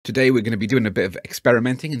Today we're going to be doing a bit of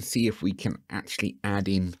experimenting and see if we can actually add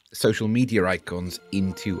in social media icons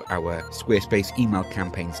into our Squarespace email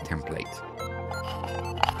campaigns template.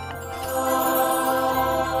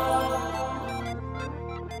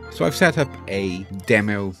 So I've set up a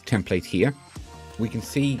demo template here. We can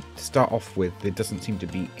see to start off with there doesn't seem to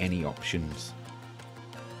be any options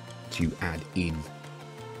to add in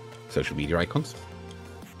social media icons.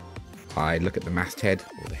 I look at the masthead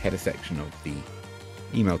or the header section of the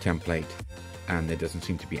email template and there doesn't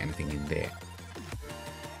seem to be anything in there.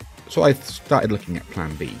 So I started looking at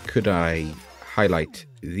plan B. Could I highlight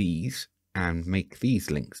these and make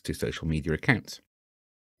these links to social media accounts?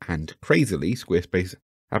 And crazily, Squarespace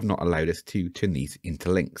have not allowed us to turn these into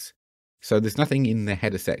links. So there's nothing in the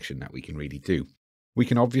header section that we can really do. We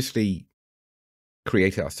can obviously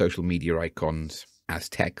create our social media icons as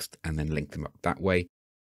text and then link them up that way.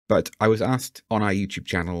 But I was asked on our YouTube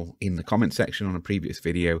channel in the comment section on a previous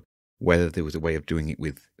video whether there was a way of doing it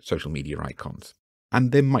with social media icons.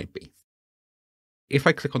 And there might be. If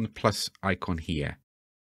I click on the plus icon here,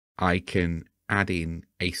 I can add in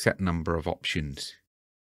a set number of options.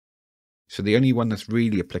 So the only one that's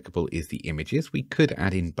really applicable is the images. We could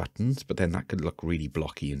add in buttons, but then that could look really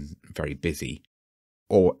blocky and very busy.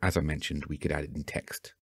 Or, as I mentioned, we could add in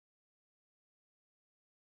text.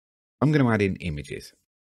 I'm going to add in images.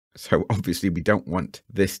 So obviously we don't want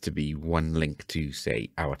this to be one link to, say,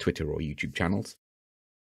 our Twitter or YouTube channels.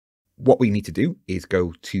 What we need to do is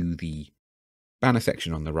go to the banner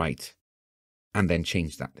section on the right and then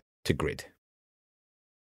change that to grid.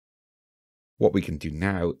 What we can do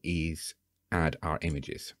now is add our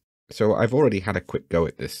images. So I've already had a quick go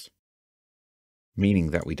at this,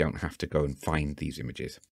 meaning that we don't have to go and find these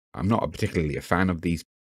images. I'm not particularly a fan of these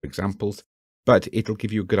examples, but it'll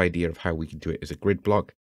give you a good idea of how we can do it as a grid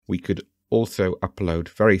block. We could also upload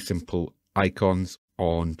very simple icons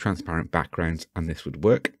on transparent backgrounds and this would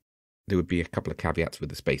work. There would be a couple of caveats with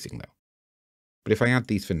the spacing though. But if I add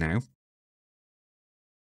these for now,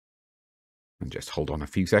 and just hold on a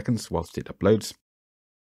few seconds whilst it uploads.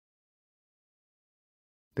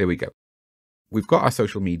 There we go. We've got our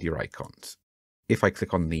social media icons. If I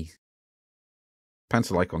click on the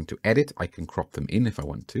pencil icon to edit, I can crop them in if I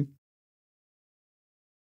want to.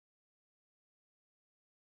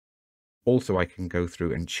 Also, I can go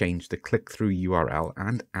through and change the click-through URL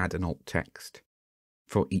and add an alt text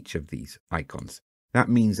for each of these icons. That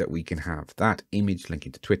means that we can have that image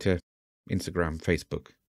linking to Twitter, Instagram, Facebook,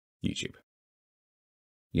 YouTube.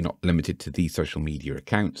 You're not limited to these social media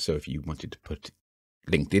accounts, so if you wanted to put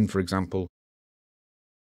LinkedIn, for example,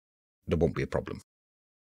 there won't be a problem.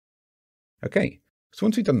 Okay, so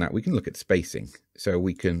once we've done that, we can look at spacing. So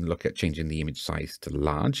we can look at changing the image size to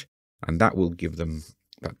large, and that will give them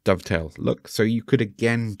that dovetail look. So you could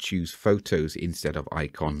again choose photos instead of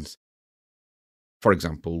icons. For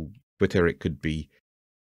example, Twitter, it could be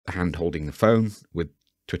a hand holding the phone with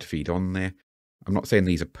Twitter feed on there. I'm not saying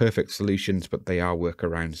these are perfect solutions, but they are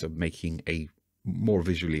workarounds of making a more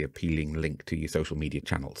visually appealing link to your social media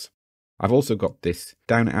channels. I've also got this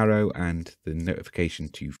down arrow and the notification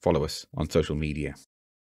to follow us on social media.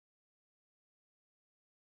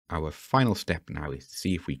 Our final step now is to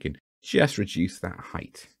see if we can just reduce that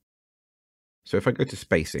height. So if I go to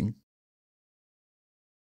spacing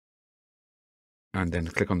and then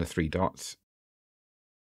click on the three dots,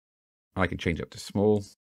 I can change up to small,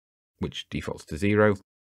 which defaults to 0,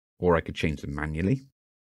 or I could change them manually.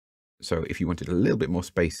 So if you wanted a little bit more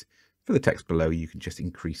space for the text below, you can just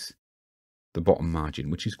increase the bottom margin,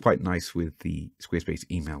 which is quite nice with the Squarespace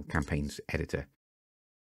email campaigns editor.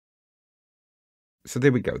 So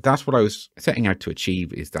there we go. That's what I was setting out to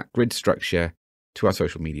achieve, is that grid structure to our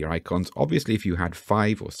social media icons. Obviously, if you had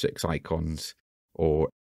 5 or 6 icons, or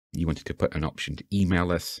you wanted to put an option to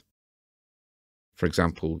email us, for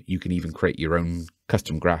example, you can even create your own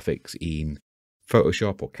custom graphics in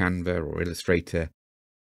Photoshop or Canva or Illustrator.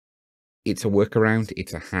 It's a workaround,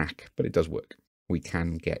 it's a hack, but it does work. We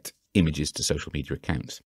can get images to social media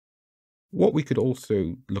accounts. What we could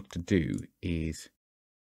also look to do is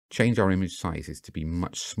change our image sizes to be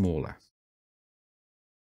much smaller.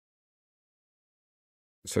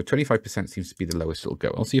 So 25% seems to be the lowest it'll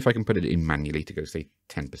go. I'll see if I can put it in manually to go, say,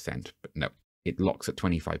 10%, but no, it locks at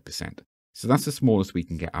 25%. So that's the smallest we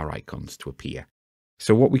can get our icons to appear.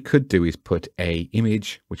 So what we could do is put an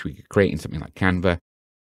image, which we could create in something like Canva,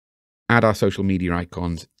 add our social media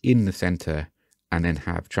icons in the center, and then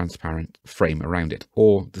have transparent frame around it,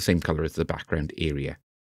 or the same color as the background area.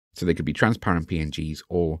 So they could be transparent PNGs,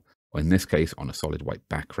 or in this case, on a solid white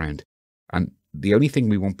background. And the only thing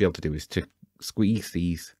we won't be able to do is to squeeze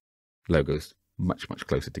these logos much, much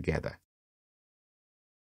closer together.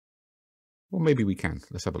 Or maybe we can.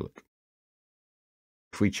 Let's have a look.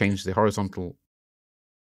 If we change the horizontal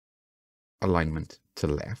alignment to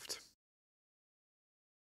left,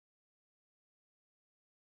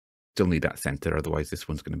 still need that center, otherwise this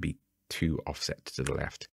one's going to be too offset to the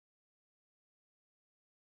left.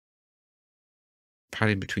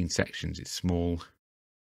 Padding between sections is small.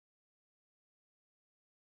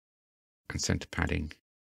 And center padding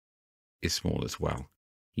is small as well.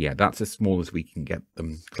 Yeah, that's as small as we can get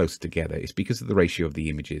them close together. It's because of the ratio of the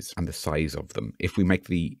images and the size of them. If we make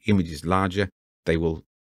the images larger, they will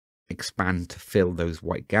expand to fill those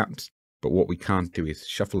white gaps. But what we can't do is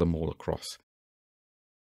shuffle them all across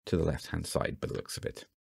to the left-hand side by the looks of it.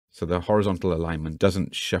 So the horizontal alignment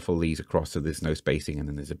doesn't shuffle these across, so there's no spacing, and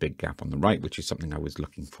then there's a big gap on the right, which is something I was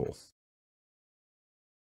looking for.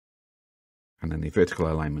 And then the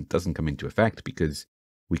vertical alignment doesn't come into effect because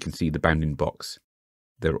we can see the bounding box.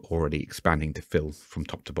 They're already expanding to fill from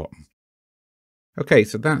top to bottom. Okay,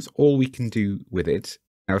 so that's all we can do with it.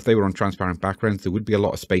 Now, if they were on transparent backgrounds, there would be a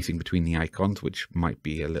lot of spacing between the icons, which might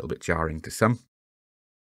be a little bit jarring to some.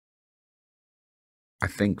 I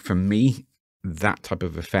think for me, that type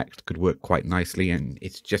of effect could work quite nicely, and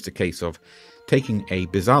it's just a case of taking a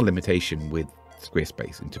bizarre limitation with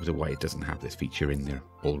Squarespace in terms of why it doesn't have this feature in there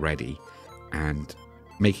already, and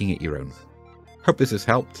making it your own. Hope this has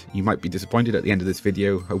helped. You might be disappointed at the end of this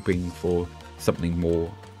video, hoping for something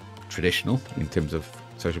more traditional in terms of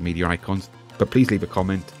social media icons, but please leave a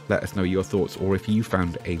comment, let us know your thoughts, or if you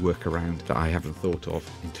found a workaround that I haven't thought of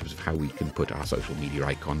in terms of how we can put our social media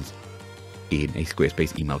icons in a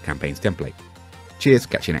Squarespace email campaigns template. Cheers,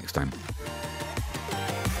 catch you next time.